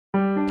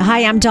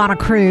Hi, I'm Donna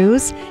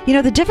Cruz. You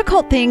know, the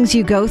difficult things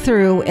you go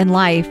through in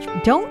life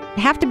don't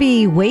have to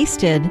be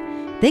wasted.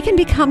 They can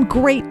become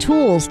great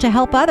tools to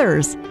help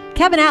others.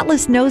 Kevin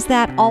Atlas knows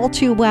that all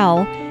too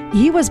well.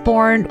 He was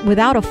born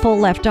without a full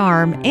left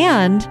arm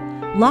and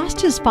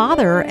lost his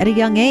father at a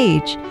young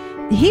age.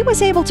 He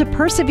was able to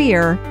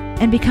persevere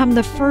and become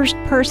the first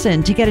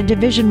person to get a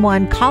Division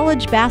I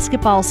college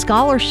basketball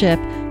scholarship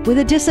with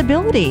a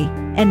disability.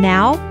 And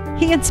now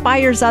he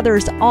inspires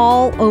others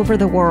all over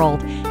the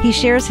world. He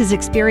shares his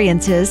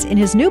experiences in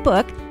his new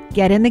book,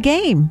 Get in the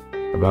Game.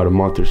 About a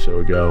month or so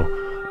ago,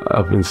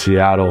 up in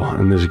Seattle,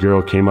 and this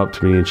girl came up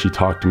to me and she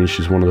talked to me.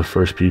 She's one of the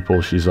first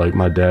people. She's like,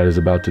 my dad is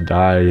about to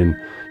die and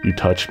you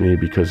touched me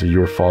because of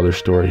your father's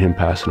story, him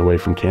passing away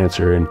from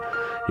cancer. And,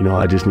 you know,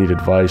 I just need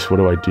advice. What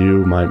do I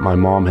do? My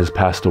mom has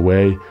passed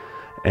away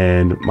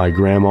and my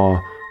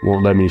grandma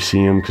won't let me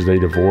see him because they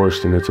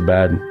divorced and it's a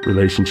bad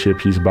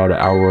relationship. He's about an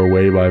hour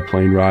away by a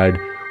plane ride.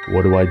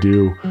 What do I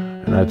do?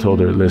 And I told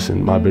her,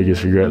 listen, my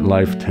biggest regret in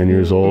life, 10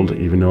 years old,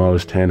 even though I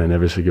was 10, I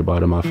never said goodbye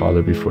to my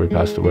father before he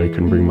passed away.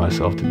 Couldn't bring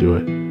myself to do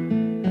it.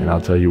 And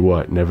I'll tell you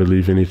what, never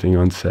leave anything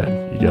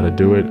unsaid. You gotta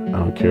do it. I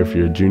don't care if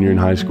you're a junior in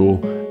high school,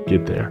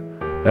 get there.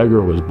 That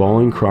girl was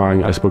bawling,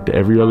 crying. I spoke to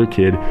every other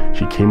kid.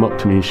 She came up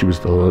to me. She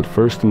was the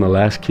first and the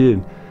last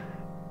kid.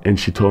 And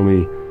she told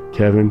me,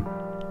 Kevin,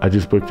 I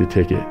just booked a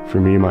ticket for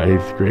me and my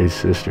 8th grade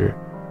sister.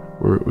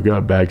 We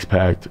got bags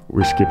packed.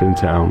 We're skipping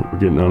town. We're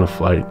getting on a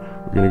flight.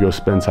 We're gonna go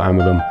spend time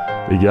with them.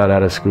 They got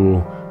out of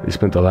school. They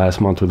spent the last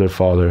month with their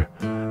father.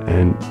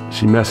 And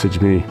she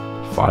messaged me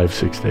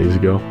 5-6 days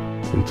ago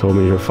and told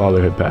me her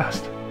father had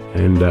passed.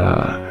 And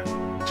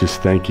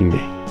just thanking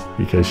me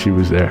because she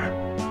was there.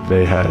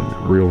 They had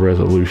real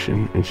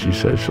resolution. And she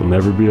said she'll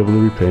never be able to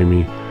repay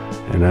me.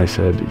 And I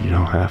said, you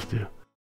don't have to.